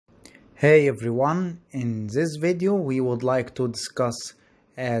Hey everyone, in this video we would like to discuss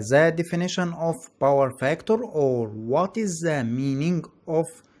the definition of power factor, or what is the meaning of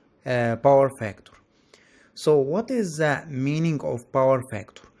power factor. So what is the meaning of power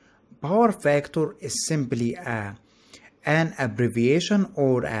factor? Power factor is simply an abbreviation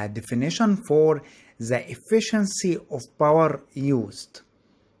or a definition for the efficiency of power used.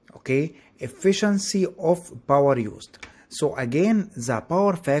 Okay, efficiency of power used. So again, the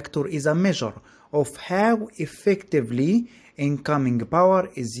power factor is a measure of how effectively incoming power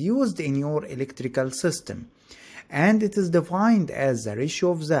is used in your electrical system, and it is defined as the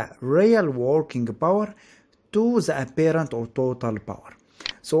ratio of the real working power to the apparent or total power.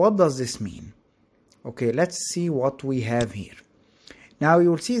 So what does this mean? Okay, let's see what we have here. Now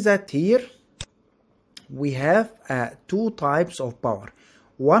you'll see that here we have two types of power.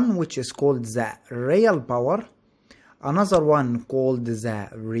 One which is called the real power, another one called the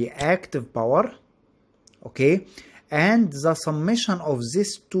reactive power. Okay, and the summation of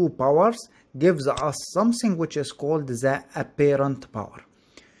these two powers gives us something which is called the apparent power.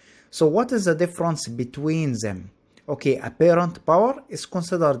 So what is the difference between them? Okay, apparent power is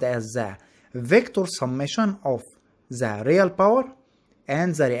considered as the vector summation of the real power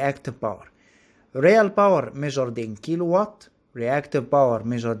and the reactive power. Real power measured in kilowatt, reactive power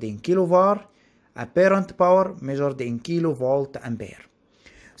measured in kilovar, apparent power measured in kilovolt ampere.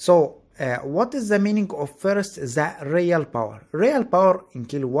 So what is the meaning of first the real power? Real power in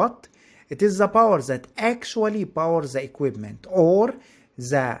kilowatt, it is the power that actually powers the equipment, or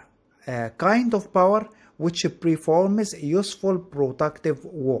the kind of power which performs useful productive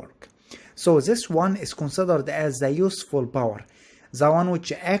work. So this one is considered as the useful power, the one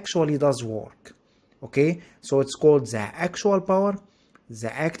which actually does work. Okay, so it's called the actual power,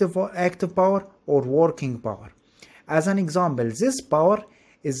 the active power, or working power. As an example, this power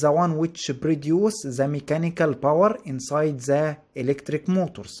is the one which produces the mechanical power inside the electric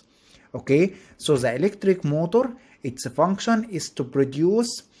motors. Okay, so the electric motor, its function is to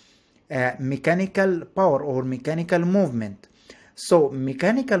produce mechanical power or mechanical movement. So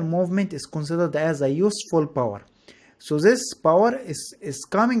mechanical movement is considered as a useful power. So this power is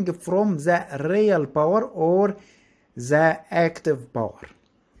coming from the real power or the active power.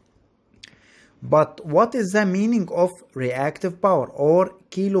 But what is the meaning of reactive power or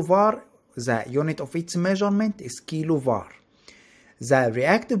kilovar? The unit of its measurement is kilovar. The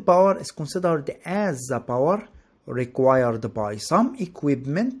reactive power is considered as the power required by some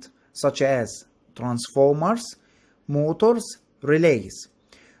equipment such as transformers, motors, relays.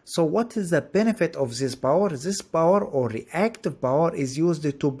 So what is the benefit of this power? This power or reactive power is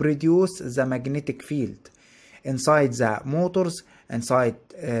used to produce the magnetic field inside the motors, inside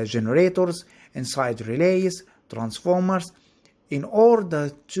generators, inside relays, transformers, in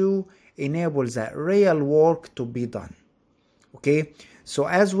order to enable the real work to be done. Okay, so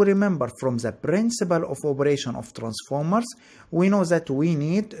as we remember from the principle of operation of transformers, we know that we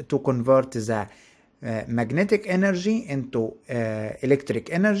need to convert the magnetic energy into electric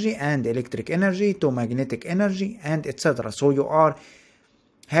energy, and electric energy to magnetic energy, and etc. So you are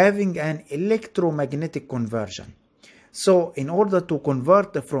having an electromagnetic conversion. So in order to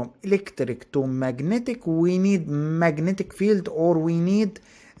convert from electric to magnetic, we need magnetic field, or we need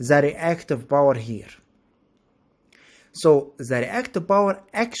the reactive power here. So the reactive power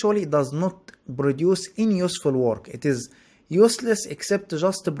actually does not produce any useful work. It is useless except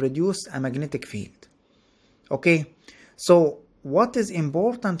just to produce a magnetic field. Okay, so what is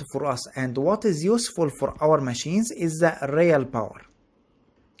important for us and what is useful for our machines is the real power.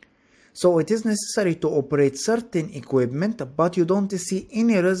 So it is necessary to operate certain equipment, but you don't see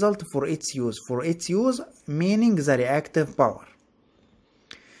any result for its use. For its use, meaning the reactive power.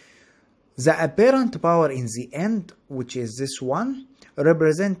 The apparent power in the end, which is this one,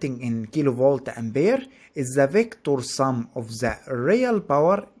 representing in kilovolt ampere, is the vector sum of the real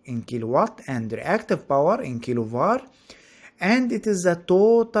power in kilowatt and reactive power in kilovar, and it is the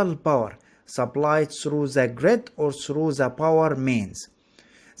total power supplied through the grid or through the power mains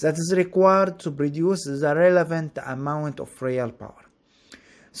that is required to produce the relevant amount of real power.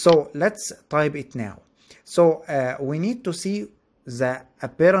 So let's type it now. So we need to see the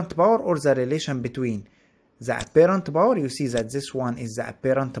apparent power, or the relation between the apparent power. You see that this one is the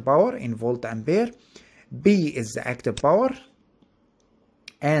apparent power in volt ampere, B is the active power,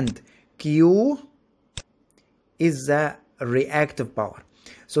 and Q is the reactive power.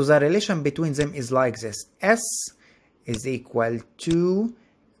 So the relation between them is like this: S is equal to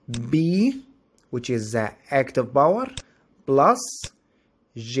B, which is the active power, plus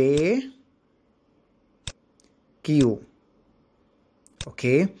J Q.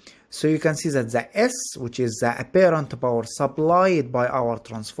 Okay, so you can see that the S, which is the apparent power supplied by our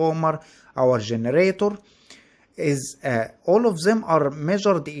transformer, our generator, is all of them are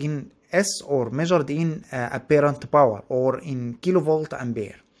measured in S or measured in apparent power or in kilovolt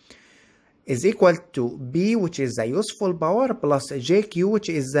ampere, is equal to B, which is the useful power, plus JQ, which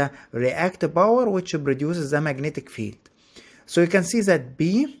is the reactive power, which produces the magnetic field. So you can see that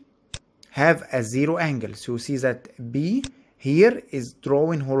B have a zero angle. So you see that B here is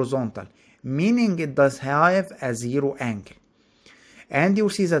drawing horizontal, meaning it does have a zero angle. And you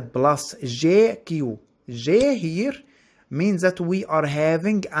see that plus JQ. J here means that we are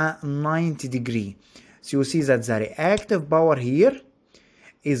having a 90 degree. So you see that the reactive power here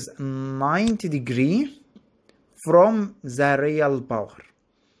is 90 degree from the real power.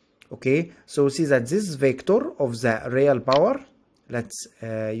 Okay, so see that this vector of the real power, let's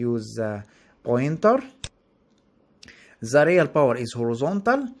use the pointer. The real power is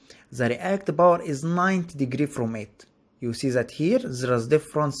horizontal, the reactive power is 90 degree from it. You see that here there is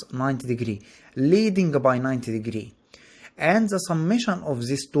difference 90 degree, leading by 90 degree. And the summation of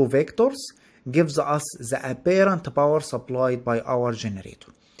these two vectors gives us the apparent power supplied by our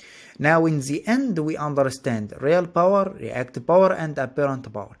generator. Now in the end we understand real power, reactive power and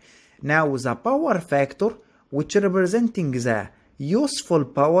apparent power. Now the power factor, which representing the useful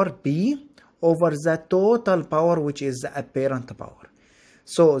power P over the total power, which is the apparent power.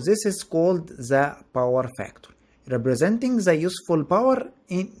 So this is called the power factor, representing the useful power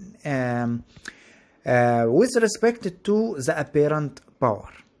in with respect to the apparent power.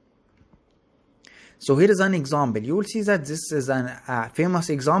 So here is an example. You will see that this is a famous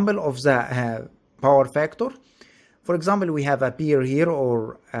example of the power factor. For example, we have a beer here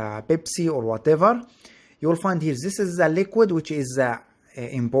or Pepsi or whatever. You will find here this is the liquid which is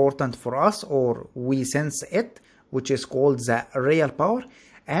important for us, or we sense it, which is called the real power,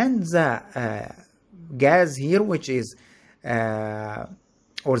 and the gas here, which is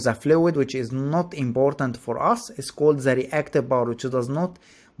or the fluid, which is not important for us, is called the reactive power, which does not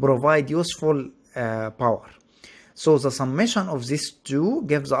provide useful power. So the summation of these two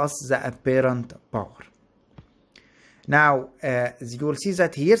gives us the apparent power. Now you will see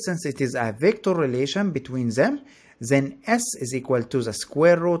that here, since it is a vector relation between them, then S is equal to the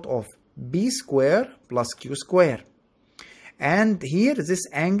square root of B square plus Q square. And here this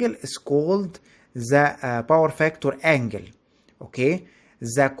angle is called the power factor angle. Okay,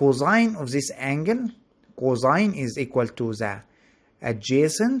 the cosine of this angle, cosine is equal to the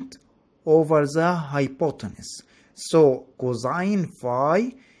adjacent over the hypotenuse. So cosine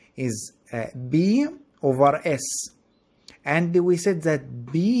phi is B over S. And we said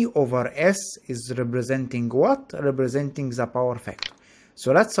that B over S is representing what? Representing the power factor.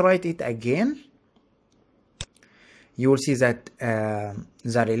 So let's write it again. You will see that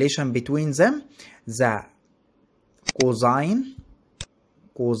the relation between them, the cosine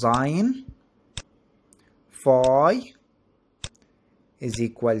phi is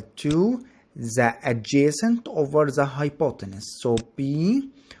equal to the adjacent over the hypotenuse. So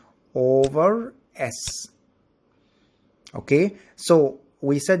B over S. Okay, so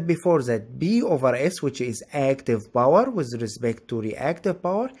we said before that B over S, which is active power with respect to reactive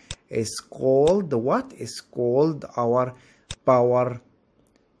power, is called what? Is called our power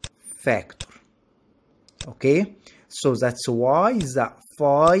factor. Okay, so that's why the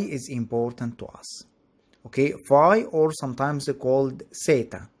phi is important to us. Okay, phi, or sometimes called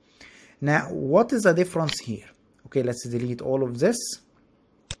theta. Now, what is the difference here? Okay, let's delete all of this.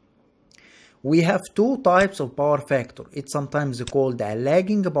 We have two types of power factor. It's sometimes called a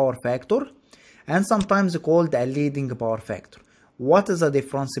lagging power factor and sometimes called a leading power factor. What is the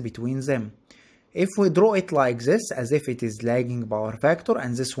difference between them? If we draw it like this, as if it is lagging power factor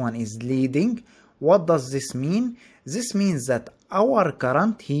and this one is leading, what does this mean? This means that our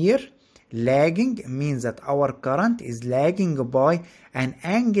current here, lagging, means that our current is lagging by an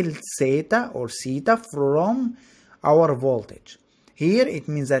angle theta or theta from our voltage. Here it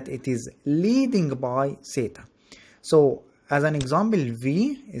means that it is leading by theta. So as an example,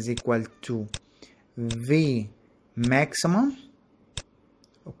 V is equal to V maximum,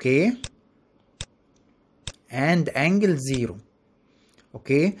 okay, and angle 0,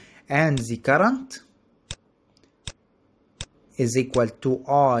 okay, and the current is equal to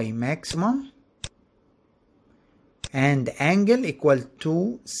I maximum and angle equal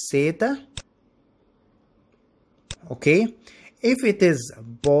to theta, okay. If it is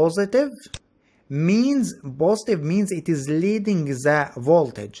positive means it is leading the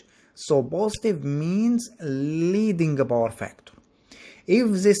voltage. So positive means leading power factor.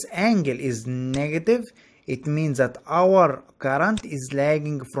 If this angle is negative, it means that our current is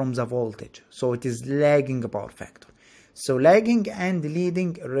lagging from the voltage, so it is lagging power factor. So lagging and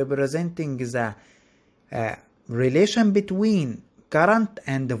leading representing the relation between current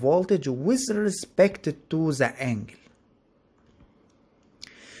and the voltage with respect to the angle.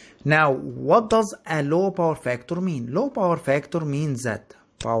 Now, what does a low power factor mean? Low power factor means that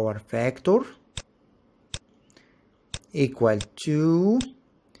power factor equal to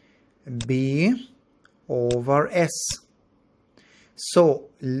B over S. So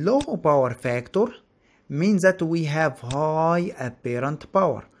low power factor means that we have high apparent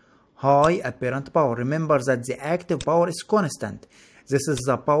power. High apparent power. Remember that the active power is constant. This is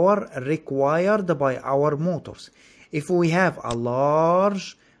the power required by our motors. If we have a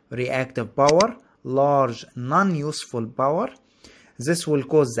large reactive power, large non-useful power, this will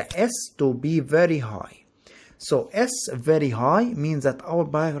cause the S to be very high. So S very high means that our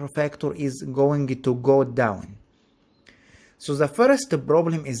power factor is going to go down. So the first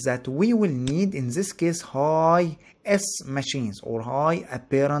problem is that we will need, in this case, high S machines or high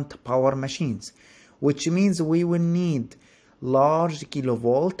apparent power machines, which means we will need large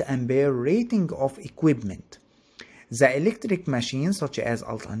kilovolt ampere rating of equipment. The electric machines such as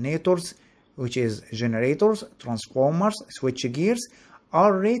alternators, which is generators, transformers, switch gears,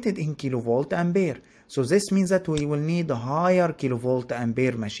 are rated in kilovolt ampere. So this means that we will need higher kilovolt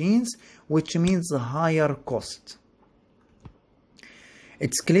ampere machines, which means higher cost.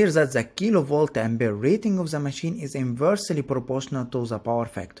 It's clear that the kilovolt ampere rating of the machine is inversely proportional to the power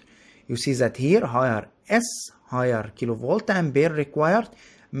factor. You see that here higher S, higher kilovolt ampere required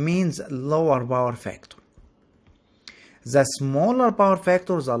means lower power factor. The smaller power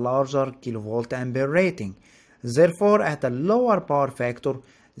factor, the larger kilovolt ampere rating. Therefore, at a lower power factor,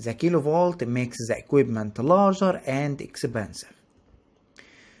 the kilovolt makes the equipment larger and expensive.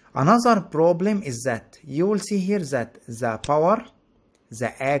 Another problem is that you will see here that the power,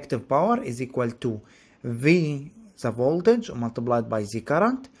 the active power, is equal to V, the voltage, multiplied by the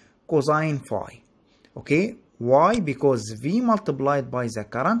current, cosine phi. Okay, why? Because V multiplied by the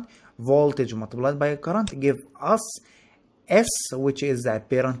current, voltage multiplied by current, give us S, which is the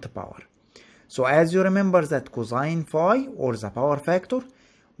apparent power. So as you remember that cosine phi, or the power factor,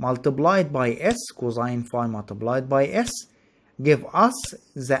 multiplied by S, cosine phi multiplied by S, give us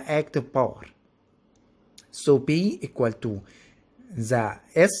the active power. So P equal to the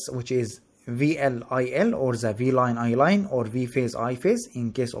S, which is VLIL, or the V line I line, or V phase I phase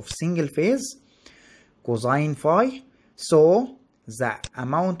in case of single phase, cosine phi. So the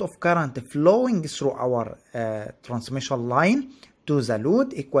amount of current flowing through our transmission line to the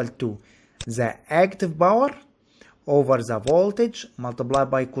load equal to the active power over the voltage multiplied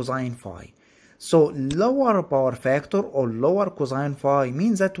by cosine phi. So lower power factor or lower cosine phi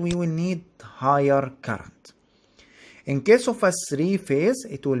means that we will need higher current. In case of a 3-phase,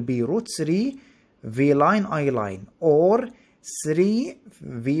 it will be root 3 V line I line, or 3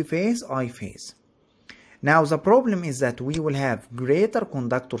 V phase I phase. Now the problem is that we will have greater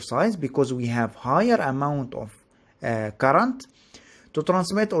conductor size because we have higher amount of current to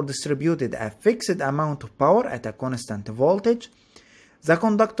transmit or distribute a fixed amount of power at a constant voltage. The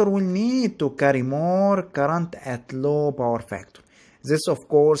conductor will need to carry more current at low power factor. This of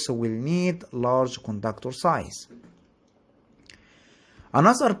course will need large conductor size.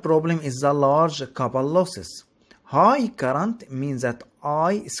 Another problem is the large couple losses. High current means that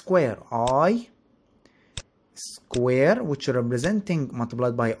I square, which representing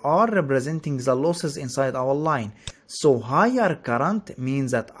multiplied by R, representing the losses inside our line. So higher current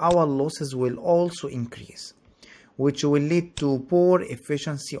means that our losses will also increase, which will lead to poor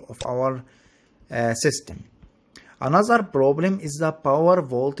efficiency of our system. Another problem is the power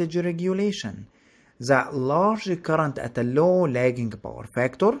voltage regulation. The large current at a low lagging power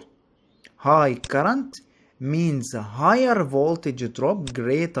factor. High current means higher voltage drop,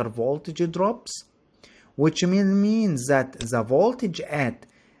 greater voltage drops, which means that the voltage at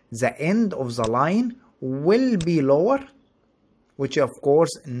the end of the line will be lower, which of course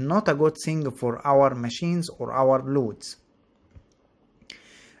not a good thing for our machines or our loads.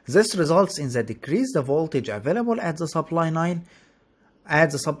 This results in the decreased voltage available at the supply line,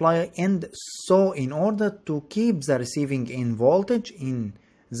 at the supply end. So in order to keep the receiving end voltage in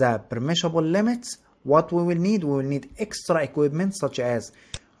the permissible limits, what we will need extra equipment such as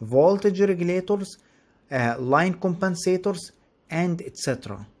voltage regulators, line compensators, and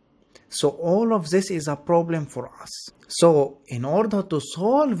etc. So all of this is a problem for us. So in order to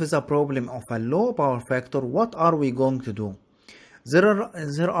solve the problem of a low power factor, what are we going to do?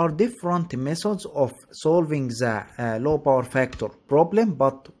 There are different methods of solving the low power factor problem,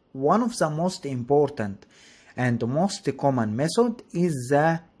 but one of the most important and the most common method is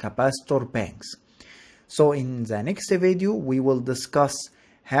the capacitor banks. So in the next video we will discuss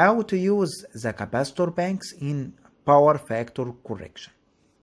how to use the capacitor banks in power factor correction.